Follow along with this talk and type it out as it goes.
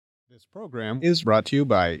This program is brought to you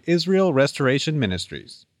by Israel Restoration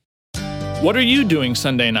Ministries. What are you doing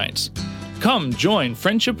Sunday nights? Come join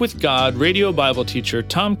Friendship with God radio Bible teacher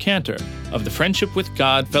Tom Cantor of the Friendship with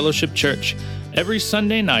God Fellowship Church every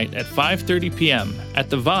Sunday night at 5:30 p.m. at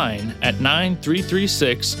The Vine at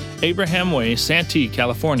 9336 Abraham Way, Santee,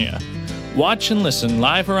 California. Watch and listen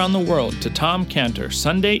live around the world to Tom Cantor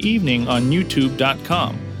Sunday evening on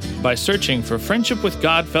YouTube.com by searching for Friendship with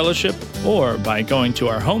God Fellowship or by going to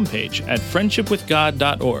our homepage at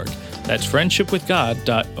friendshipwithgod.org. That's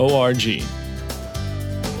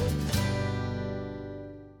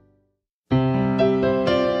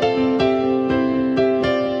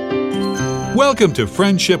Welcome to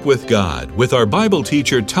Friendship with God with our Bible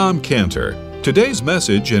teacher Tom Cantor. Today's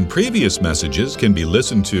message and previous messages can be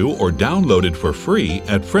listened to or downloaded for free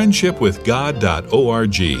at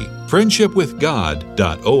friendshipwithgod.org.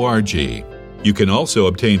 friendshipwithgod.org. You can also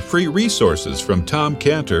obtain free resources from Tom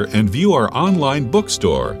Cantor and view our online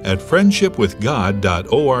bookstore at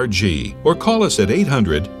friendshipwithgod.org or call us at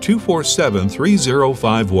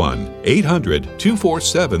 800-247-3051,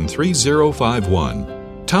 800-247-3051.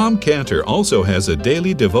 Tom Cantor also has a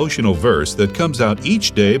daily devotional verse that comes out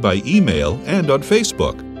each day by email and on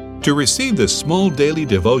Facebook. To receive this small daily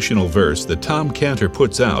devotional verse that Tom Cantor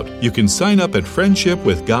puts out, you can sign up at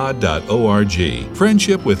friendshipwithgod.org,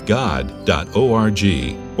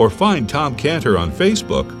 friendshipwithgod.org, or find Tom Cantor on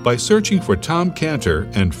Facebook by searching for Tom Cantor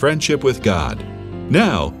and Friendship with God.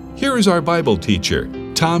 Now, here is our Bible teacher,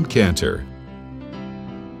 Tom Cantor.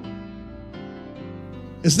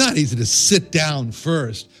 It's not easy to sit down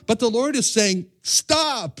first, but the Lord is saying,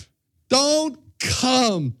 stop, don't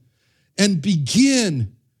come and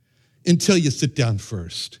begin until you sit down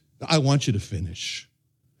first. I want you to finish.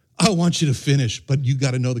 I want you to finish, but you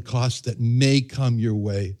got to know the cost that may come your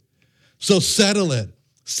way. So settle it.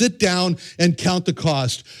 Sit down and count the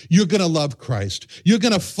cost. You're going to love Christ. You're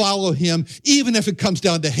going to follow him, even if it comes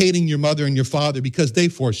down to hating your mother and your father because they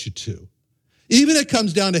force you to. Even if it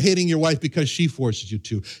comes down to hating your wife because she forces you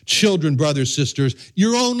to. Children, brothers, sisters,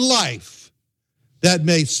 your own life that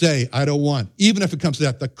may say, I don't want. Even if it comes to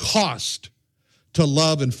that, the cost to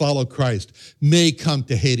love and follow Christ may come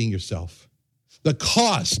to hating yourself. The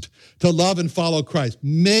cost to love and follow Christ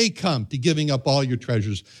may come to giving up all your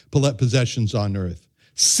treasures, possessions on earth.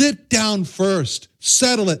 Sit down first,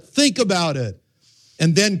 settle it, think about it,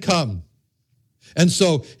 and then come. And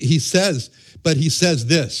so he says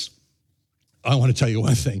this. I want to tell you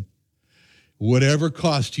one thing. Whatever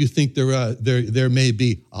cost you think there may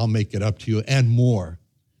be, I'll make it up to you and more.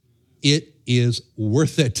 It is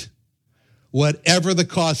worth it. Whatever the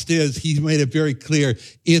cost is, he made it very clear.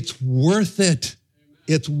 It's worth it.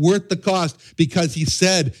 It's worth the cost because he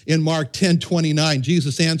said in Mark 10:29,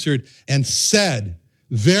 Jesus answered and said,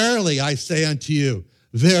 verily I say unto you,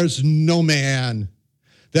 there's no man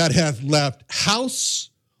that hath left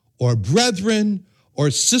house or brethren or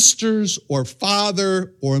sisters, or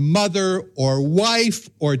father, or mother, or wife,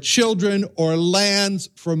 or children, or lands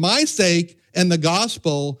for my sake and the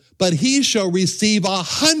gospel, but he shall receive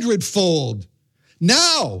 100-fold.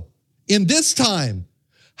 Now, in this time,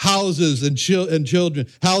 houses and children,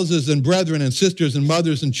 houses and brethren and sisters and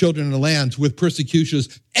mothers and children and lands with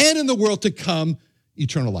persecutions, and in the world to come,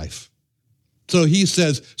 eternal life. So he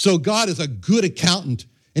says, so God is a good accountant.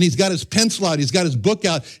 And he's got his pencil out, he's got his book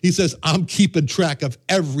out. He says, I'm keeping track of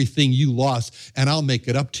everything you lost, and I'll make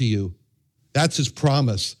it up to you. That's his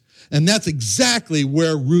promise. And that's exactly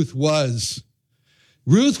where Ruth was.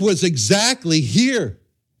 Ruth was exactly here.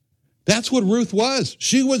 That's what Ruth was.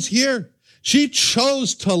 She was here. She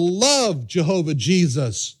chose to love Jehovah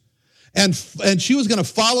Jesus. And she was going to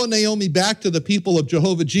follow Naomi back to the people of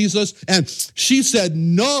Jehovah Jesus. And she said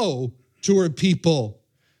no to her people.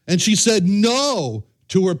 And she said no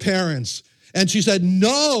to her parents. And she said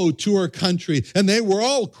no to her country. And they were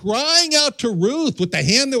all crying out to Ruth with the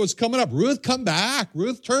hand that was coming up. Ruth, come back.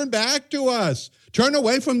 Ruth, turn back to us. Turn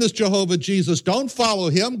away from this Jehovah Jesus. Don't follow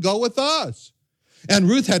him. Go with us. And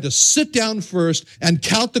Ruth had to sit down first and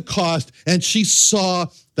count the cost. And she saw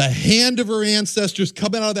the hand of her ancestors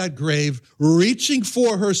coming out of that grave, reaching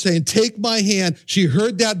for her, saying, take my hand. She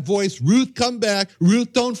heard that voice, Ruth, come back.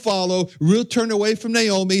 Ruth, don't follow. Ruth, turn away from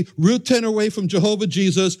Naomi. Ruth, turn away from Jehovah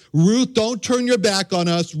Jesus. Ruth, don't turn your back on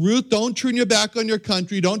us. Ruth, don't turn your back on your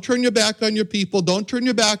country. Don't turn your back on your people. Don't turn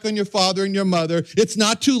your back on your father and your mother. It's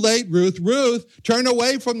not too late, Ruth. Ruth, turn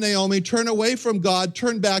away from Naomi. Turn away from God.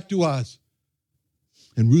 Turn back to us.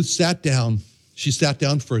 And Ruth sat down. She sat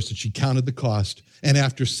down first and she counted the cost. And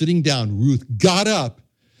after sitting down, Ruth got up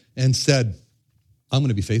and said, I'm going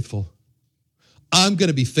to be faithful. I'm going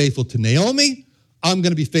to be faithful to Naomi. I'm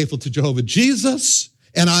going to be faithful to Jehovah Jesus.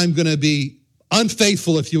 and I'm going to be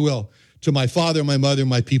unfaithful, if you will, to my father, my mother,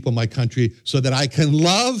 my people, my country, so that I can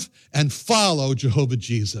love and follow Jehovah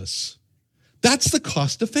Jesus. That's the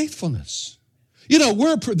cost of faithfulness. You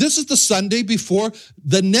know, this is the Sunday before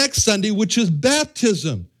the next Sunday, which is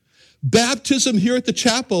baptism. Baptism here at the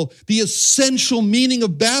chapel, the essential meaning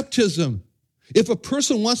of baptism. If a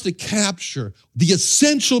person wants to capture the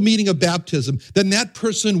essential meaning of baptism, then that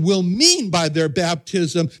person will mean by their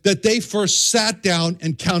baptism that they first sat down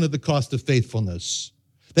and counted the cost of faithfulness.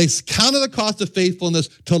 They counted the cost of faithfulness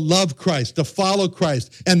to love Christ, to follow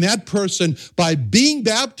Christ. And that person, by being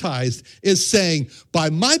baptized, is saying, by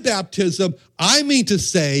my baptism, I mean to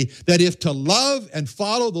say that if to love and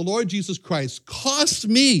follow the Lord Jesus Christ costs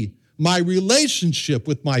me my relationship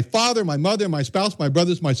with my father, my mother, my spouse, my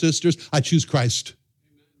brothers, my sisters, I choose Christ.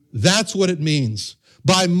 That's what it means.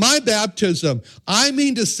 By my baptism, I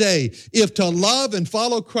mean to say, if to love and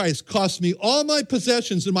follow Christ costs me all my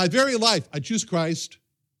possessions in my very life, I choose Christ.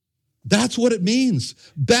 That's what it means.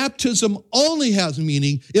 Baptism only has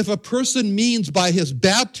meaning if a person means by his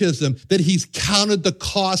baptism that he's counted the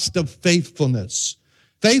cost of faithfulness.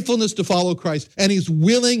 Faithfulness to follow Christ, and he's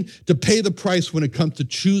willing to pay the price when it comes to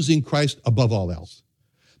choosing Christ above all else.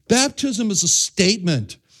 Baptism is a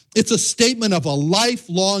statement. It's a statement of a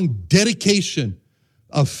lifelong dedication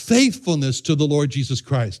of faithfulness to the Lord Jesus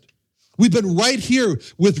Christ. We've been right here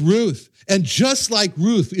with Ruth, and just like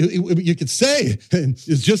Ruth, you could say,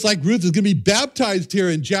 it's just like Ruth is going to be baptized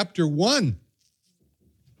here in chapter 1.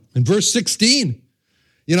 In verse 16,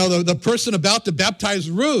 you know, the person about to baptize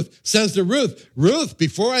Ruth says to Ruth, Ruth,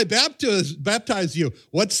 before I baptize you,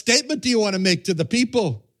 what statement do you want to make to the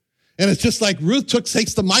people? And it's just like Ruth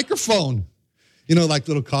takes the microphone. You know, like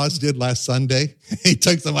little Cos did last Sunday. He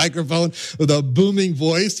takes the microphone with a booming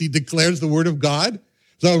voice. He declares the word of God.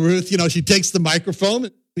 So Ruth, you know, she takes the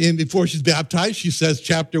microphone, and before she's baptized, she says,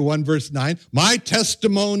 chapter 1, verse 9, my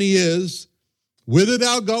testimony is, whither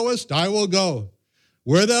thou goest, I will go.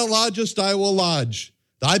 Where thou lodgest, I will lodge.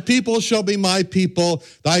 Thy people shall be my people,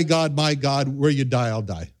 thy God, my God. Where you die, I'll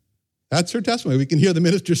die. That's her testimony. We can hear the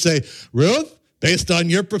minister say, Ruth, based on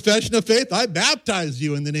your profession of faith, I baptize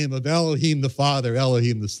you in the name of Elohim the Father,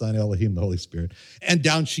 Elohim the Son, Elohim the Holy Spirit. And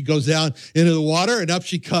down she goes down into the water, and up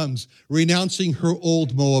she comes, renouncing her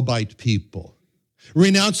old Moabite people,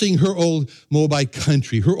 renouncing her old Moabite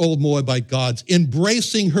country, her old Moabite gods,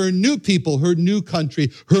 embracing her new people, her new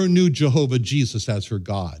country, her new Jehovah Jesus as her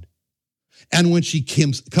God. And when she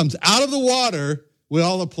comes out of the water, we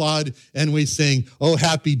all applaud and we sing, oh,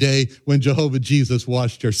 happy day when Jehovah Jesus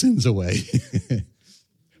washed her sins away.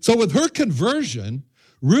 So with her conversion,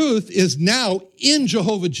 Ruth is now in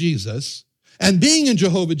Jehovah Jesus, and being in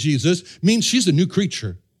Jehovah Jesus means she's a new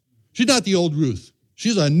creature. She's not the old Ruth.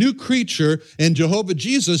 She's a new creature, and Jehovah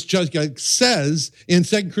Jesus just says in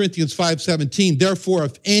 2 Corinthians 5:17, therefore,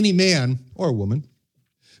 if any man or woman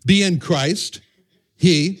be in Christ,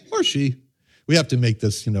 he or she, we have to make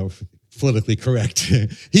this, politically correct.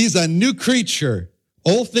 He's a new creature.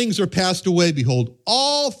 Old things are passed away. Behold,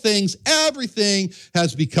 all things, everything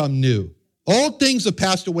has become new. Old things have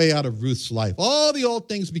passed away out of Ruth's life. All the old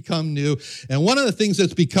things become new. And one of the things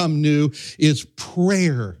that's become new is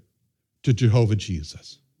prayer to Jehovah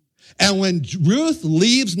Jesus. And when Ruth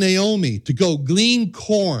leaves Naomi to go glean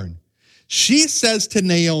corn, she says to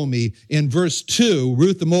Naomi in verse 2,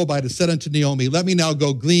 Ruth the Moabite said unto Naomi, let me now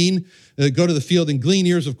go go to the field and glean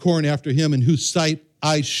ears of corn after him, in whose sight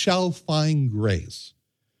I shall find grace.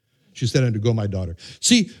 She said unto, go, my daughter.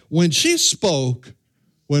 See, when Ruth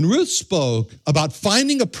spoke about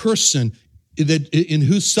finding a person in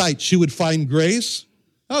whose sight she would find grace,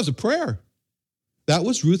 that was a prayer. That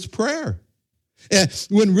was Ruth's prayer. And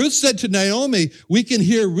when Ruth said to Naomi, we can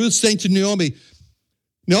hear Ruth saying to Naomi,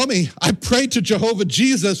 I prayed to Jehovah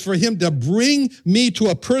Jesus for him to bring me to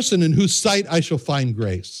a person in whose sight I shall find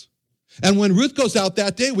grace. And when Ruth goes out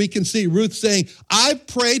that day, we can see Ruth saying, I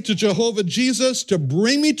prayed to Jehovah Jesus to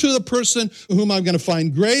bring me to the person whom I'm going to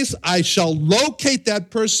find grace. I shall locate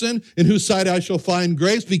that person in whose sight I shall find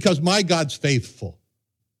grace because my God's faithful.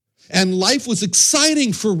 And life was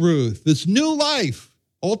exciting for Ruth, this new life.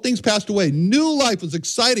 Old things passed away. New life was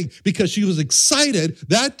exciting because she was excited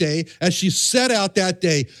that day as she set out that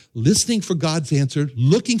day, listening for God's answer,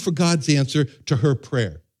 looking for God's answer to her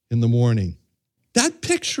prayer in the morning. That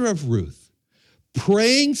picture of Ruth,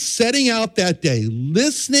 praying, setting out that day,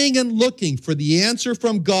 listening and looking for the answer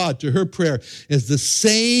from God to her prayer is the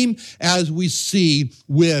same as we see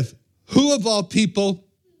with who of all people?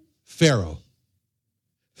 Pharaoh.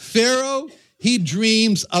 Pharaoh, he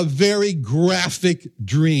dreams a very graphic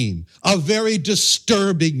dream, a very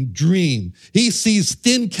disturbing dream. He sees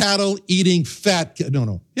thin cattle eating fat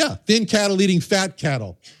cattle.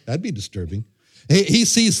 That'd be disturbing. He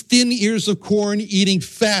sees thin ears of corn eating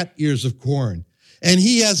fat ears of corn. And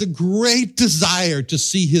he has a great desire to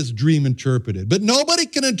see his dream interpreted. But nobody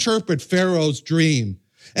can interpret Pharaoh's dream.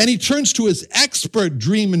 And he turns to his expert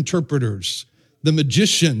dream interpreters, the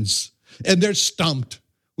magicians, and they're stumped.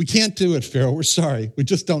 We can't do it, Pharaoh. We're sorry. We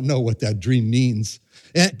just don't know what that dream means.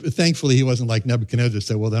 And thankfully, he wasn't like Nebuchadnezzar,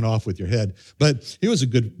 said, well, then off with your head. But he was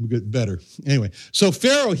better. Anyway, so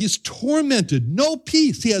Pharaoh, he's tormented, no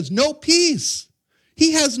peace. He has no peace.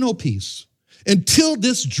 He has no peace until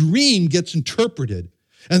this dream gets interpreted.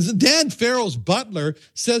 And then Pharaoh's butler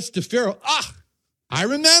says to Pharaoh, I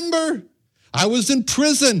remember. I was in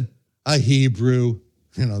prison, a Hebrew.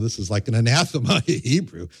 This is like an anathema,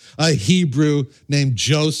 a Hebrew named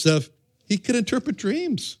Joseph. He could interpret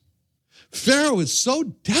dreams. Pharaoh is so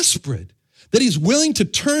desperate that he's willing to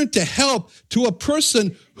turn to help to a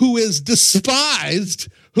person who is despised,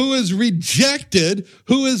 who is rejected,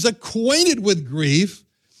 who is acquainted with grief.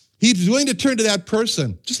 He's willing to turn to that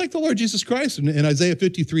person, just like the Lord Jesus Christ in Isaiah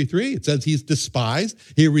 53:3. It says he's despised.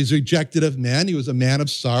 He was rejected of men. He was a man of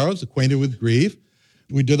sorrows, acquainted with grief.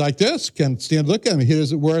 We did like this. Can't stand look at him. He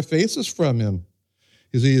doesn't wear our faces from him.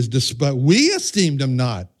 He is despised. We esteemed him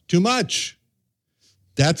not. Too much.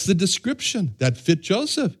 That's the description that fit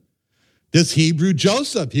Joseph. This Hebrew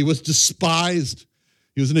Joseph, he was despised.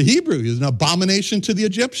 He was a Hebrew. He was an abomination to the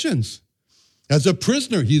Egyptians. As a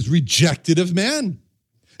prisoner, he's rejected of men.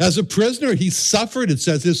 As a prisoner, he suffered. It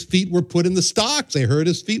says his feet were put in the stocks. They hurt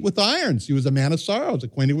his feet with irons. He was a man of sorrows,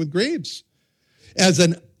 acquainted with griefs. As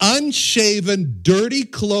an unshaven,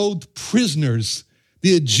 dirty-clothed prisoners,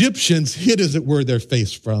 the Egyptians hid, as it were, their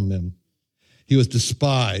face from him. He was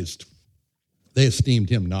despised. They esteemed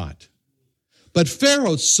him not. But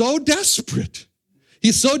Pharaoh's so desperate.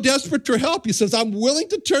 He's so desperate for help. He says, I'm willing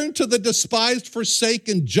to turn to the despised,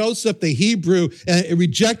 forsaken Joseph, the Hebrew, and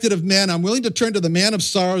rejected of men. I'm willing to turn to the man of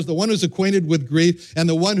sorrows, the one who's acquainted with grief, and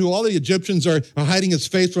the one who all the Egyptians are hiding his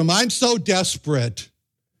face from. I'm so desperate.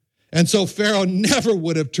 And so Pharaoh never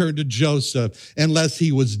would have turned to Joseph unless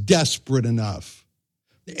he was desperate enough.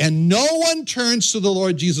 And no one turns to the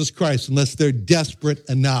Lord Jesus Christ unless they're desperate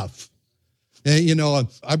enough. And,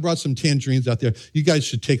 I brought some tangerines out there. You guys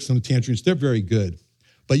should take some tangerines. They're very good.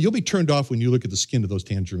 But you'll be turned off when you look at the skin of those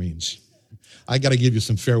tangerines. I got to give you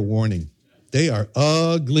some fair warning. They are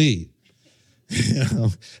ugly.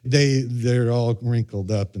 They're all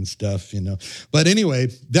wrinkled up and stuff, But anyway,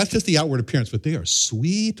 that's just the outward appearance, but they are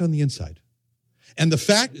sweet on the inside. And the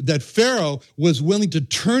fact that Pharaoh was willing to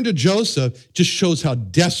turn to Joseph just shows how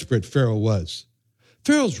desperate Pharaoh was.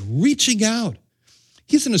 Pharaoh's reaching out.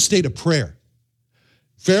 He's in a state of prayer.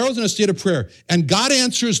 Pharaoh's in a state of prayer, and God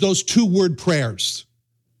answers those two-word prayers.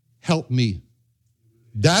 Help me.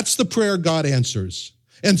 That's the prayer God answers.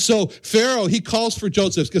 And so Pharaoh, he calls for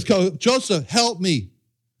Joseph. Joseph, help me.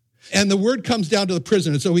 And the word comes down to the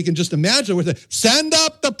prison. And so we can just imagine, send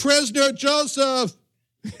up the prisoner Joseph.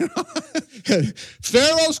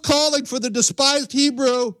 Pharaoh's calling for the despised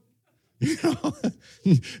Hebrew.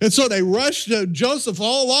 And so they rush Joseph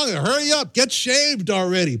all along. Hurry up, get shaved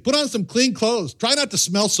already. Put on some clean clothes. Try not to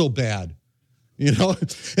smell so bad.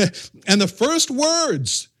 And the first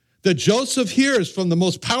words that Joseph hears from the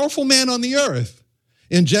most powerful man on the earth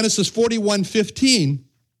in Genesis 41:15,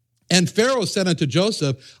 and Pharaoh said unto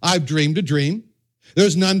Joseph, I've dreamed a dream.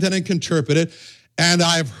 There's none that can interpret it. And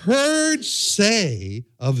I've heard say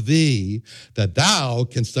of thee that thou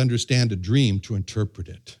canst understand a dream to interpret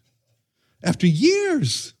it. After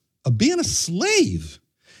years of being a slave,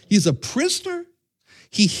 he's a prisoner.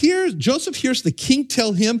 Joseph hears the king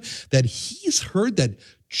tell him that he's heard that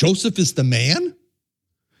Joseph is the man.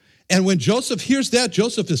 And when Joseph hears that,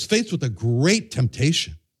 Joseph is faced with a great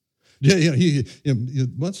temptation.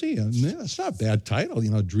 Let's see, that's not a bad title.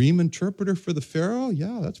 Dream interpreter for the Pharaoh.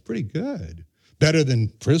 Yeah, that's pretty good. Better than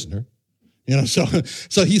prisoner.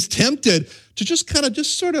 So he's tempted to just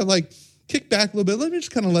sort of like kick back a little bit. Let me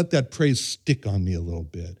just kind of let that praise stick on me a little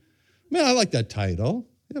bit. Man, I like that title.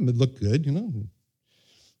 Yeah, it looked good,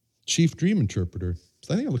 Chief dream interpreter.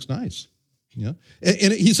 So I think it looks nice.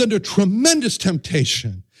 And he's under tremendous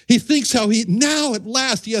temptation. He thinks how now at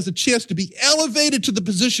last he has a chance to be elevated to the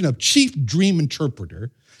position of chief dream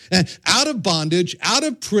interpreter, and out of bondage, out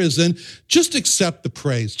of prison. Just accept the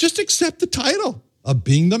praise. Just accept the title of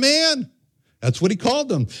being the man. That's what he called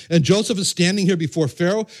them. And Joseph is standing here before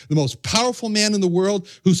Pharaoh, the most powerful man in the world,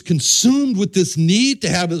 who's consumed with this need to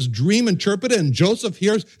have his dream interpreted. And Joseph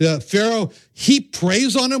hears Pharaoh heap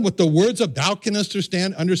praise on him with the words of, thou canst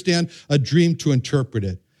understand a dream to interpret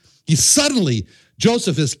it.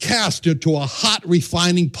 Joseph is cast into a hot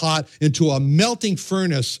refining pot, into a melting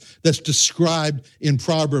furnace that's described in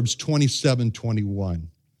Proverbs 27:21.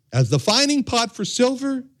 As the fining pot for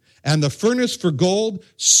silver and the furnace for gold,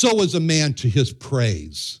 so is a man to his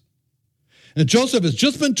praise. And Joseph has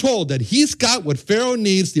just been told that he's got what Pharaoh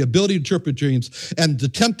needs, the ability to interpret dreams, and the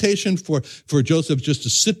temptation for Joseph just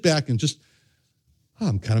to sit back and just,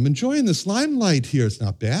 I'm kind of enjoying this limelight here. It's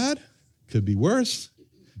not bad. Could be worse.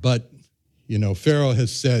 But, Pharaoh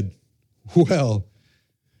has said, well,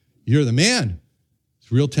 you're the man.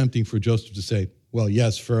 It's real tempting for Joseph to say, well,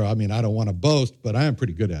 yes, Pharaoh, I don't want to boast, but I am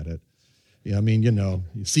pretty good at it. You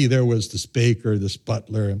see, there was this baker, this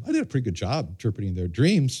butler. I did a pretty good job interpreting their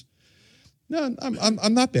dreams. No,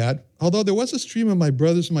 I'm not bad. Although there was a stream of my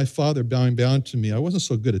brothers and my father bowing down to me. I wasn't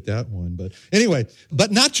so good at that one. But anyway,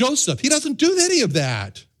 but not Joseph. He doesn't do any of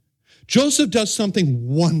that. Joseph does something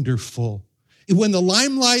wonderful. When the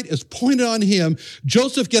limelight is pointed on him,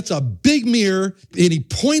 Joseph gets a big mirror and he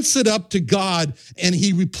points it up to God and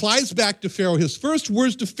he replies back to Pharaoh. His first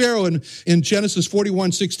words to Pharaoh in Genesis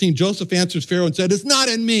 41:16, Joseph answers Pharaoh and said, it's not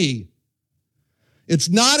in me. It's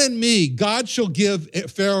not in me. God shall give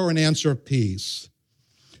Pharaoh an answer of peace.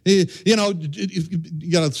 You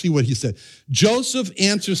got to see what he said. Joseph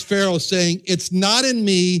answers Pharaoh saying, it's not in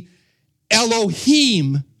me.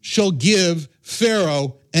 Elohim shall give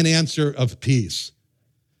Pharaoh an answer of peace.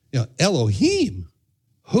 Elohim.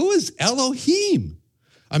 Who is Elohim?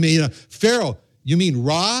 Pharaoh, you mean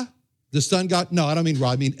Ra, the sun god? No, I don't mean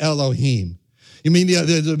Ra, I mean Elohim. You mean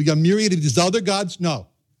there's a myriad of these other gods? No,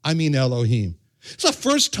 I mean Elohim. It's the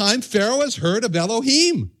first time Pharaoh has heard of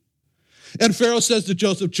Elohim. And Pharaoh says to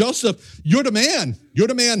Joseph, Joseph, you're the man. You're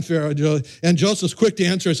the man, Pharaoh. And Joseph's quick to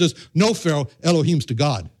answer and says, no, Pharaoh, Elohim's to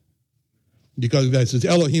God. Because he says,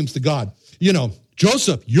 Elohim's to God.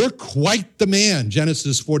 Joseph, you're quite the man,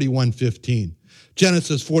 Genesis 41:15.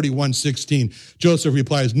 Genesis 41:16, Joseph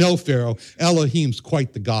replies, no, Pharaoh, Elohim's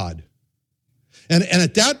quite the God. And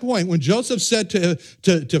at that point, when Joseph said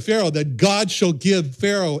to Pharaoh that God shall give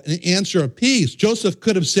Pharaoh an answer of peace, Joseph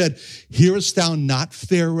could have said, hearest thou not,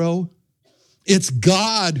 Pharaoh? It's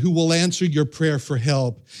God who will answer your prayer for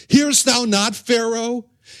help. Hearest thou not, Pharaoh?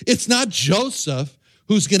 It's not Joseph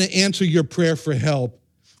who's going to answer your prayer for help.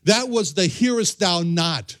 That was the hearest thou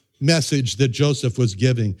not message that Joseph was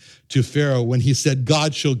giving to Pharaoh when he said,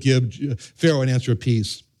 God shall give Pharaoh an answer of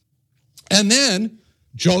peace. And then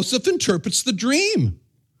Joseph interprets the dream.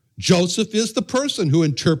 Joseph is the person who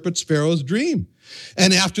interprets Pharaoh's dream.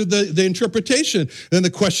 And after the interpretation, then the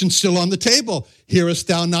question's still on the table. Hearest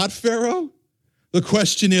thou not, Pharaoh? The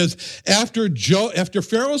question is, after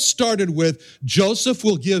Pharaoh started with, Joseph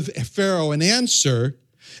will give Pharaoh an answer,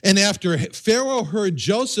 and after Pharaoh heard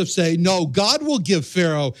Joseph say, no, God will give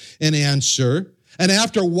Pharaoh an answer, and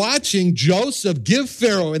after watching Joseph give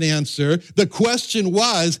Pharaoh an answer, the question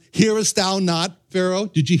was, hearest thou not, Pharaoh?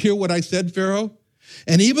 Did you hear what I said, Pharaoh?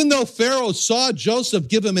 And even though Pharaoh saw Joseph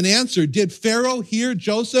give him an answer, did Pharaoh hear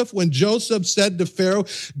Joseph when Joseph said to Pharaoh,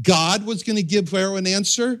 God was going to give Pharaoh an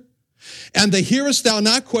answer? And the hearest thou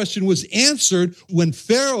not question was answered when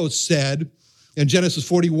Pharaoh said, in Genesis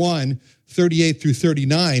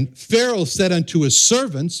 41:38-39, Pharaoh said unto his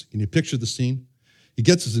servants, can you picture the scene? He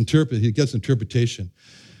gets interpretation.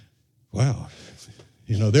 Wow,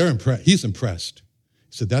 they're impressed. He's impressed.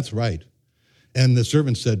 He said, that's right. And the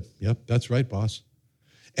servant said, yep, that's right, boss.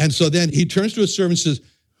 And so then he turns to his servant and says,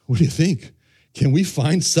 what do you think? Can we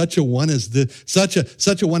find such a one as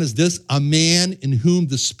this, a man in whom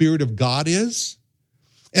the Spirit of God is?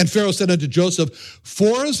 And Pharaoh said unto Joseph,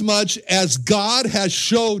 forasmuch as God has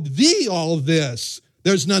showed thee all this,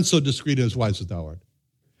 there's none so discreet and as wise as thou art.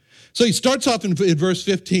 So he starts off in verse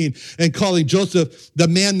 15 and calling Joseph the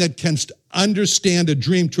man that can understand a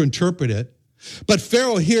dream to interpret it. But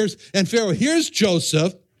Pharaoh hears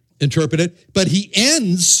Joseph interpret it, but he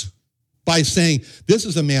ends by saying, this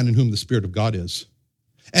is a man in whom the Spirit of God is.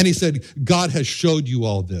 And he said, God has showed you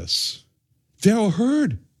all this. Pharaoh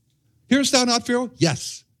heard. Hearest thou not, Pharaoh?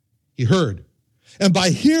 Yes, he heard. And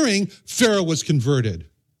by hearing, Pharaoh was converted.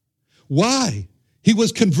 Why? He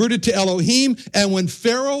was converted to Elohim, and when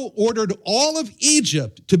Pharaoh ordered all of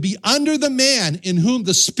Egypt to be under the man in whom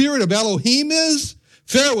the Spirit of Elohim is,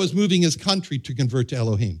 Pharaoh was moving his country to convert to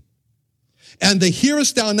Elohim. And the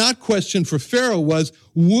hearest thou not question for Pharaoh was,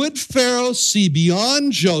 would Pharaoh see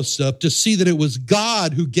beyond Joseph to see that it was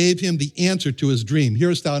God who gave him the answer to his dream?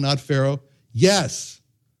 Hearest thou not, Pharaoh? Yes.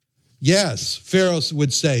 Yes, Pharaoh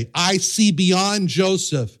would say, I see beyond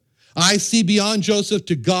Joseph. I see beyond Joseph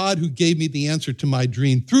to God who gave me the answer to my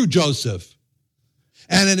dream through Joseph.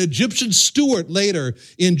 And an Egyptian steward later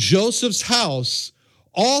in Joseph's house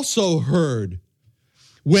also heard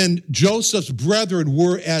when Joseph's brethren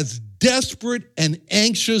were as desperate and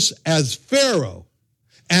anxious as Pharaoh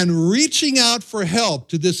and reaching out for help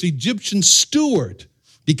to this Egyptian steward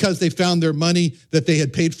because they found their money that they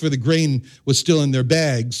had paid for the grain was still in their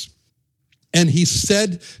bags. And he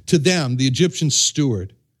said to them, the Egyptian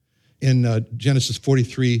steward, in Genesis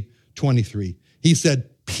 43:23, he said,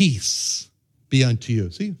 peace be unto you.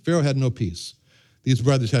 See, Pharaoh had no peace. These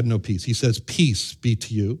brothers had no peace. He says, peace be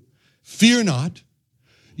to you. Fear not.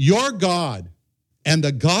 Your God and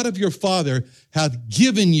the God of your father hath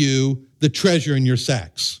given you the treasure in your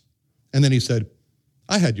sacks. And then he said,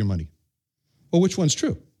 I had your money. Well, which one's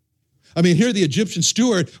true? I mean, here the Egyptian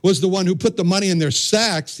steward was the one who put the money in their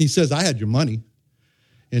sacks. He says, I had your money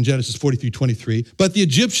in Genesis 43:23. But the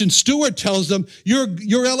Egyptian steward tells them,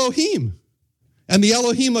 you're Elohim. And the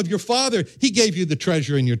Elohim of your father, he gave you the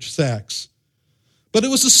treasure in your sacks. But it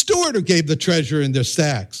was the steward who gave the treasure in their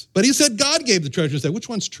sacks. But he said God gave the treasure. He said, which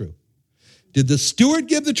one's true? Did the steward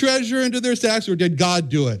give the treasure into their sacks or did God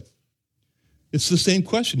do it? It's the same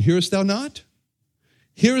question. Hearest thou not?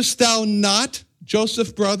 Hearest thou not,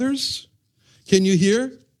 Joseph brothers? Can you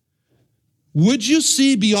hear? Would you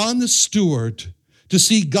see beyond the steward to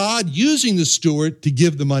see God using the steward to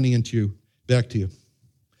give the money back to you?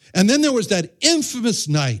 And then there was that infamous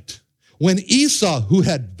night when Esau, who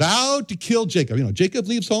had vowed to kill Jacob, Jacob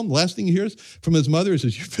leaves home, the last thing he hears from his mother is,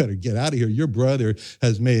 you better get out of here. Your brother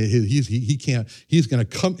has made, he's going to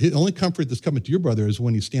come, the only comfort that's coming to your brother is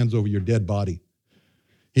when he stands over your dead body.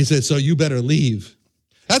 He says, so you better leave.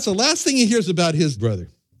 That's the last thing he hears about his brother.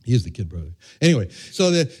 He's the kid brother. Anyway,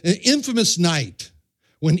 so the infamous night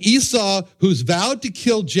when Esau, who's vowed to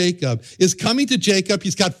kill Jacob, is coming to Jacob.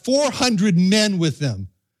 He's got 400 men with him.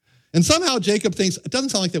 And somehow Jacob thinks, it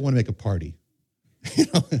doesn't sound like they want to make a party.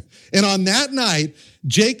 And on that night,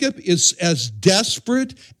 Jacob is as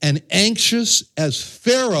desperate and anxious as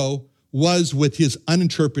Pharaoh was with his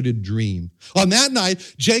uninterpreted dream. On that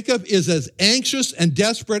night, Jacob is as anxious and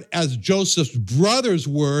desperate as Joseph's brothers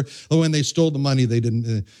were when they stole the money.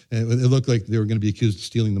 It looked like they were going to be accused of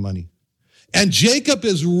stealing the money. And Jacob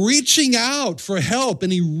is reaching out for help,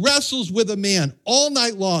 and he wrestles with a man all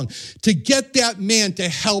night long to get that man to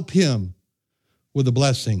help him with a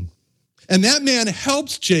blessing. And that man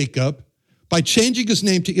helps Jacob by changing his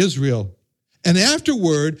name to Israel. And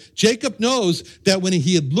afterward, Jacob knows that when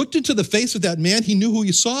he had looked into the face of that man, he knew who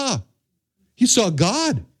he saw. He saw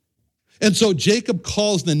God. And so Jacob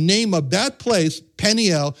calls the name of that place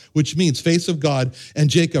Peniel, which means face of God. And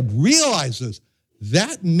Jacob realizes,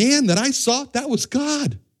 that man that I saw, that was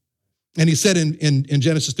God. And he said in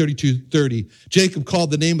Genesis 32:30, Jacob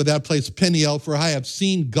called the name of that place Peniel, for I have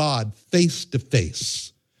seen God face to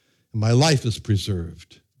face, and my life is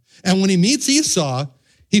preserved. And when he meets Esau,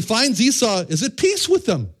 he finds Esau is at peace with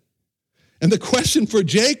him. And the question for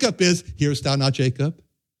Jacob is, hearest thou not, Jacob?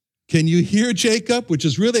 Can you hear, Jacob? Which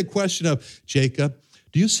is really a question of, Jacob,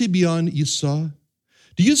 do you see beyond Esau?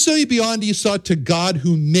 Do you see beyond Esau to God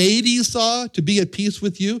who made Esau to be at peace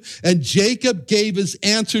with you? And Jacob gave his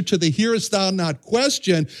answer to the hearest thou not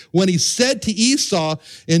question when he said to Esau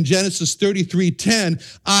in Genesis 33:10,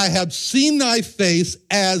 I have seen thy face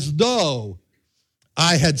as though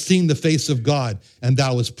I had seen the face of God, and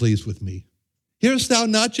thou wast pleased with me. Hearest thou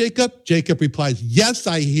not, Jacob? Jacob replies, yes,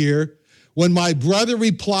 I hear. When my brother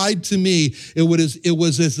replied to me, it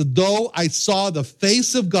was as though I saw the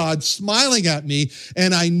face of God smiling at me,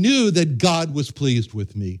 and I knew that God was pleased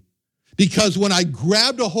with me. Because when I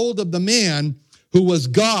grabbed a hold of the man who was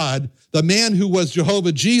God, the man who was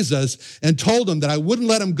Jehovah Jesus, and told him that I wouldn't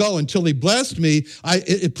let him go until he blessed me,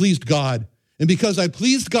 it pleased God. And because I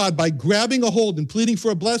pleased God by grabbing a hold and pleading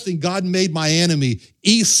for a blessing, God made my enemy,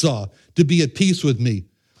 Esau, to be at peace with me.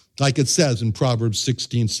 Like it says in Proverbs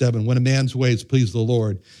 16:7, when a man's ways please the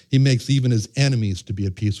Lord, he makes even his enemies to be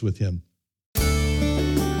at peace with him.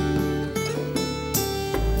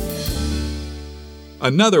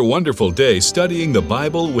 Another wonderful day studying the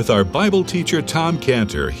Bible with our Bible teacher Tom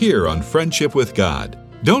Cantor here on Friendship with God.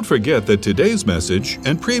 Don't forget that today's message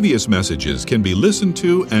and previous messages can be listened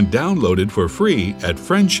to and downloaded for free at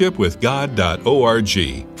friendshipwithgod.org.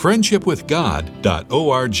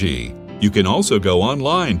 friendshipwithgod.org. You can also go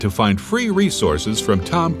online to find free resources from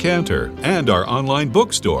Tom Cantor and our online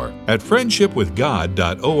bookstore at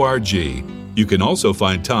friendshipwithgod.org. You can also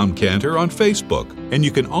find Tom Cantor on Facebook, and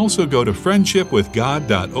you can also go to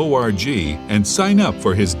friendshipwithgod.org and sign up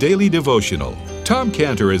for his daily devotional. Tom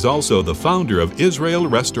Cantor is also the founder of Israel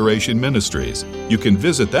Restoration Ministries. You can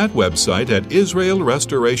visit that website at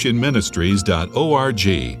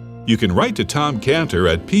israelrestorationministries.org. You can write to Tom Cantor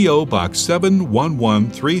at P.O. Box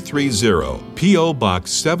 711330, P.O.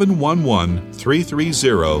 Box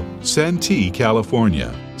 711330, Santee,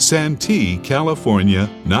 California. Santee, California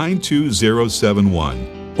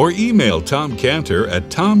 92071. Or email Tom Cantor at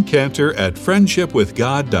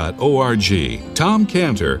tomcantor@friendshipwithgod.org, Tom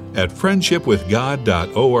Cantor at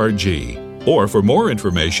friendshipwithgod.org. Or for more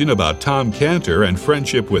information about Tom Cantor and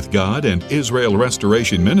Friendship with God and Israel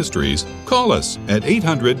Restoration Ministries, call us at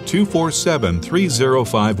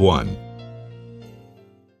 800-247-3051.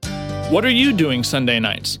 What are you doing Sunday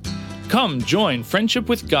nights? Come join Friendship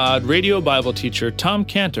with God radio Bible teacher Tom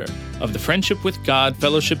Cantor of the Friendship with God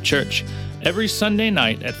Fellowship Church every Sunday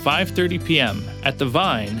night at 5:30 p.m. at The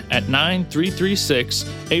Vine at 9336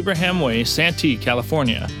 Abraham Way, Santee,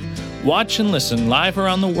 California. Watch and listen live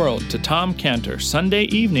around the world to Tom Cantor Sunday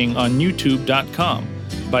evening on YouTube.com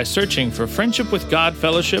by searching for Friendship with God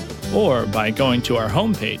Fellowship or by going to our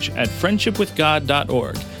homepage at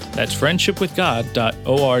friendshipwithgod.org. That's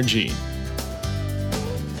friendshipwithgod.org.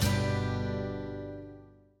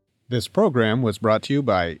 This program was brought to you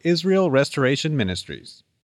by Israel Restoration Ministries.